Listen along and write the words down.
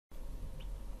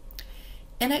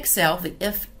In Excel, the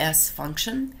IFS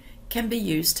function can be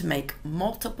used to make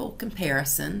multiple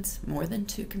comparisons, more than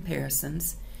two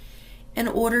comparisons, in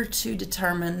order to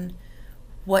determine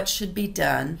what should be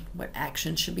done, what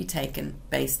action should be taken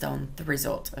based on the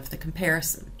result of the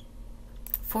comparison.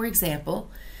 For example,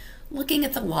 looking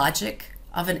at the logic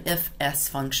of an IFS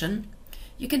function,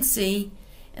 you can see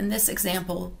in this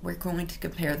example we're going to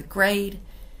compare the grade,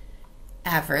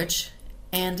 average,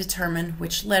 and determine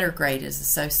which letter grade is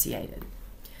associated.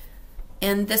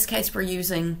 In this case, we're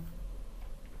using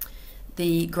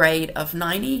the grade of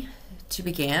 90 to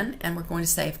begin, and we're going to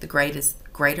say if the grade is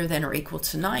greater than or equal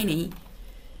to 90,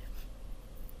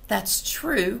 that's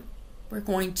true, we're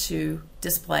going to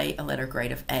display a letter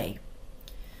grade of A.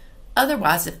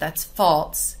 Otherwise, if that's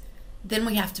false, then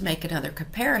we have to make another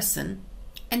comparison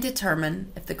and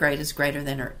determine if the grade is greater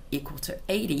than or equal to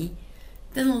 80,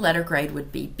 then the letter grade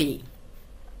would be B.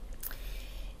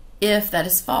 If that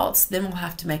is false, then we'll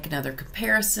have to make another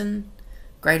comparison,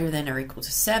 greater than or equal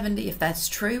to 70. If that's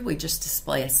true, we just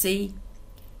display a C.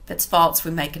 If it's false, we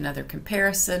make another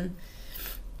comparison.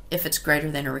 If it's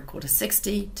greater than or equal to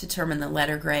 60, determine the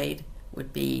letter grade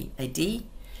would be a D.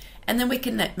 And then we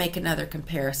can make another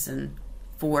comparison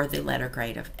for the letter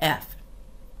grade of F.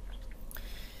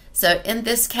 So in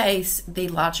this case, the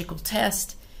logical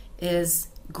test is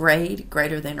grade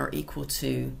greater than or equal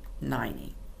to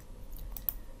 90.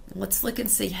 Let's look and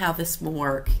see how this will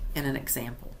work in an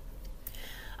example.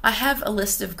 I have a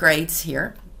list of grades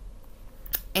here,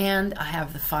 and I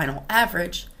have the final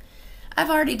average. I've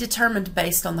already determined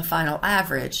based on the final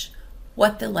average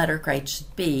what the letter grade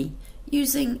should be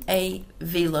using a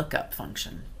VLOOKUP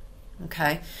function.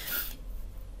 Okay?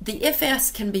 The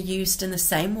IFS can be used in the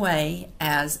same way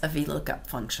as a VLOOKUP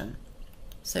function.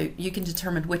 So you can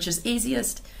determine which is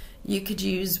easiest. You could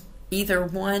use either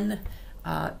one.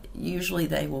 Usually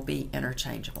they will be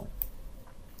interchangeable.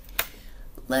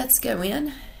 Let's go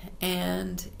in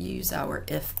and use our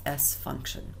IFS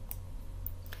function.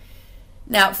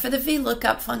 Now for the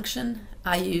VLOOKUP function,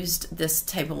 I used this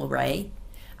table array.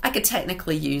 I could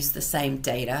technically use the same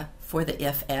data for the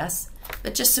IFS,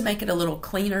 but just to make it a little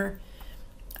cleaner,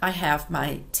 I have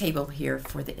my table here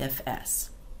for the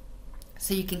IFS.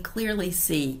 So you can clearly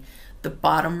see the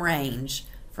bottom range.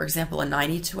 For example, a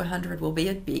 90 to 100 will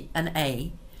be an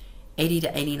A, 80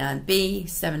 to 89 B,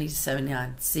 70 to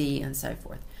 79 C, and so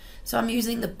forth. So I'm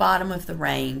using the bottom of the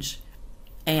range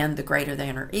and the greater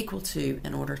than or equal to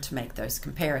in order to make those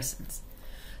comparisons.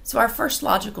 So our first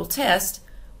logical test,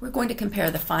 we're going to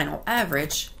compare the final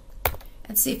average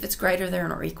and see if it's greater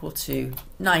than or equal to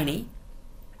 90.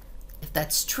 If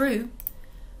that's true,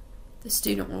 the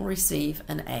student will receive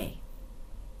an A.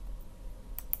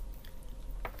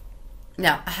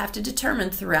 Now, I have to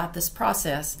determine throughout this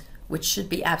process which should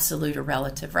be absolute or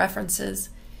relative references.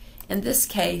 In this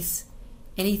case,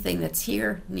 anything that's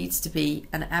here needs to be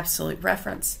an absolute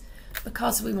reference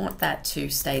because we want that to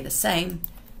stay the same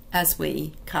as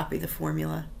we copy the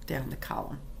formula down the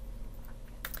column.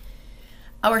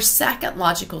 Our second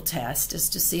logical test is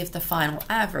to see if the final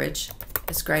average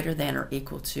is greater than or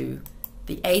equal to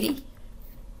the 80.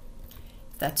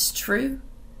 If that's true,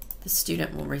 the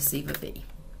student will receive a B.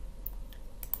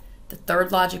 The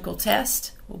third logical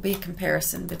test will be a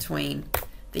comparison between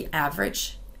the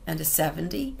average and a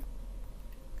 70.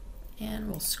 And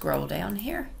we'll scroll down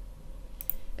here.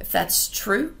 If that's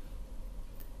true,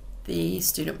 the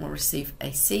student will receive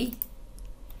a C.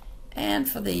 And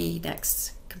for the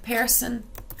next comparison,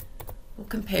 we'll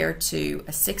compare to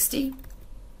a 60.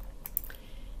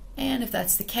 And if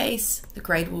that's the case, the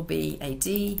grade will be a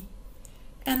D.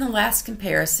 And the last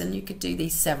comparison, you could do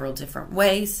these several different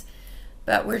ways,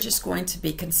 but we're just going to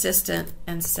be consistent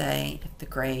and say if the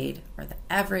grade or the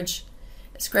average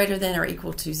is greater than or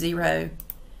equal to 0,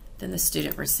 then the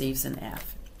student receives an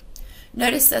F.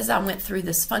 Notice as I went through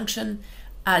this function,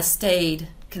 I stayed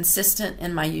consistent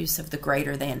in my use of the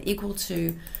greater than equal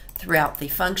to throughout the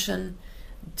function.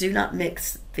 Do not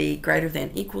mix the greater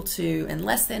than equal to and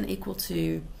less than equal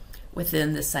to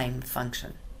within the same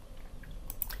function.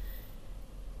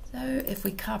 So if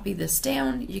we copy this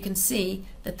down, you can see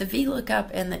that the VLOOKUP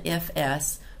and the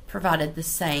IFS provided the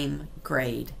same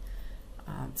grade.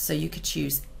 So you could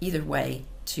choose either way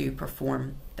to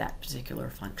perform that particular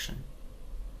function.